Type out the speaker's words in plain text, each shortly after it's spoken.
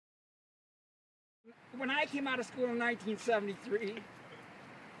when I came out of school in 1973,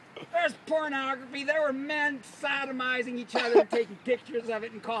 there's pornography. There were men sodomizing each other and taking pictures of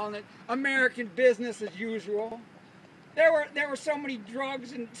it and calling it American business as usual. There were so many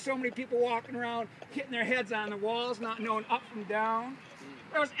drugs and so many people walking around hitting their heads on the walls, not knowing up from down.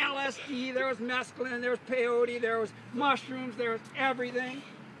 There was LSD, there was mescaline, there was peyote, there was mushrooms, there was everything.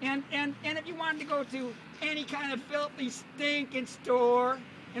 And if you wanted to go to any kind of filthy stinking store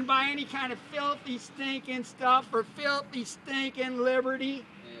and buy any kind of filthy stinking stuff for filthy stinking liberty,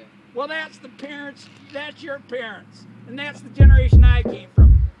 well, that's the parents, that's your parents. And that's the generation I came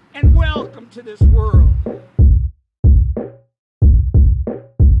from. And welcome to this world.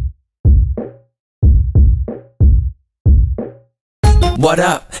 What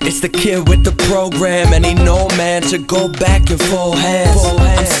up? It's the kid with the program, and he know man to go back in full hands.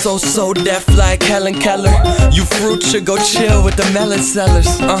 I'm so deaf like Helen Keller. You fruit should go chill with the melon sellers.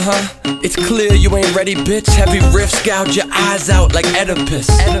 It's clear you ain't ready, bitch. Heavy riffs gouge your eyes out like Oedipus.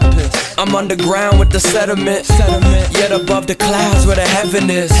 I'm underground with the sediment, yet above the clouds where the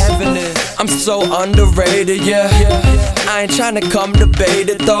heaven is. I'm so underrated, yeah. I ain't tryna come debate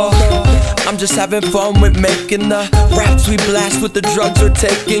it though. I'm just having fun with making the raps we blast with the drugs we're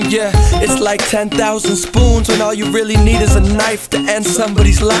taking, yeah. It's like 10,000 spoons when all you really need is a knife to end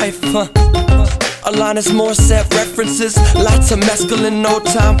somebody's life, Alanis Morissette references, lots of mescaline, no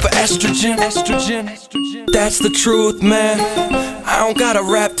time for estrogen. That's the truth, man. I don't gotta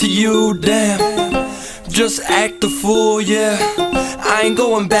rap to you, damn. Just act the fool, yeah. I ain't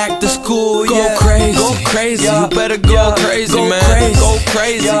going back to school, yeah. Go crazy, you better go crazy, man. Go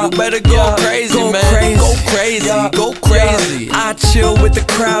crazy, you better go crazy, man. Go crazy. I chill with the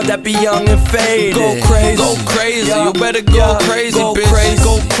crowd that be young and faded. Go crazy, you better go crazy, bitch.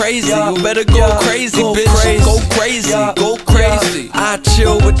 Go crazy, you better go crazy, bitch. Go crazy. I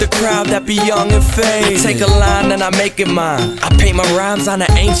chill with the crowd that be young and faded. I take a line and I make it mine. I paint my rhymes on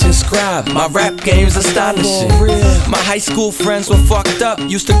an ancient scribe. My rap game's astonishing. My high school friends were fucked up.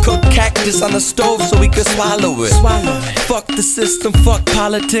 Used to cook cactus on the stove so we could swallow it. Fuck the system, fuck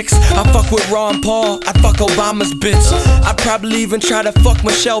politics. I fuck with Ron Paul, I fuck Obama's bitch. I'd probably even try to fuck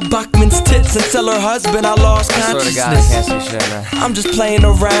Michelle Bachman's tits and tell her husband I lost consciousness. I swear to God, I can't see shit, man. I'm just playing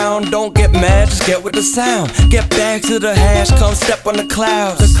around, don't get mad, just get with the sound. Get back to the hash, come step on the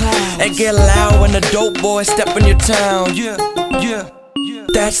clouds. And get loud when the dope boys step in your town. Yeah.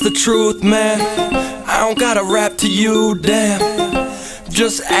 That's the truth, man. I don't gotta rap to you, damn.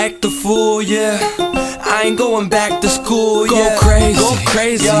 Just act the fool, yeah. I ain't going back to school, yeah. Go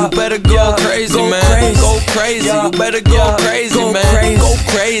crazy, you better go crazy, man. Go crazy, you better go crazy, man.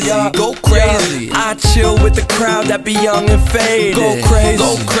 Go crazy. I chill with the crowd that be young and faded. Go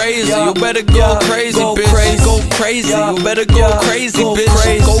crazy, you better go crazy, bitch. Go crazy, you better go crazy,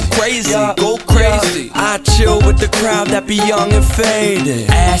 bitch. Go crazy. I chill with the crowd that be young and faded.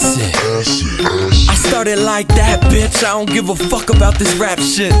 Acid. I started like that, bitch. I don't give a fuck about this rap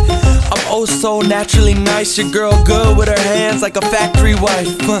shit. I'm oh so naturally nice. Your girl good with her hands like a factory wife.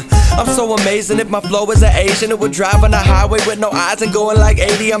 I'm so amazing. If my flow was an Asian, it would drive on the highway with no eyes and going like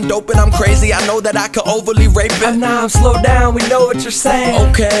 80. I'm dope and I'm crazy. I know that I could overly rape it. Nah, I'm slow down. We know what you're saying.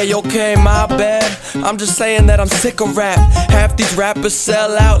 Okay, my bad. I'm just saying that I'm sick of rap. Half these rappers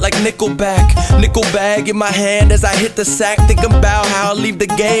sell out like Nickelback. Nickel bag in my hand as I hit the sack. Thinking about how I'll leave the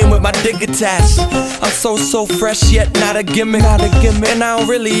game with my dick attached. I'm so fresh yet not a gimmick. And I don't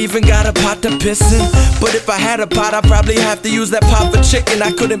really even got a pot to piss in. But if I had a pot, I'd probably have to use that pot for chicken.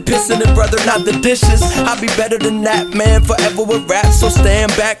 I couldn't piss in it, brother, not the dishes. I'll be better than that, man, forever with rap. So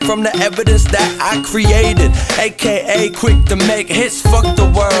stand back from the evidence that I created. AKA quick to make hits, fuck the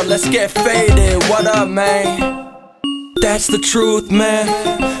world, let's get faded. What up, man? That's the truth, man.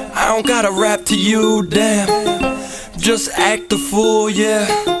 I don't gotta rap to you, damn. Just act the fool, yeah.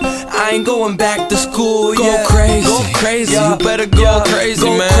 I ain't going back to school, yeah. Go crazy, you better go crazy,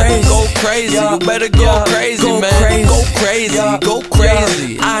 man. Go crazy, you better go crazy, man. Go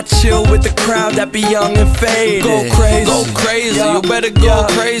crazy. I chill with the crowd that be young and faded. Go crazy, you better go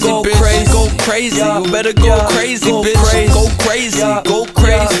crazy, bitch. Go crazy, you better go crazy, bitch. Go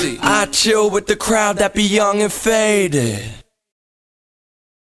crazy. I chill with the crowd that be young and faded.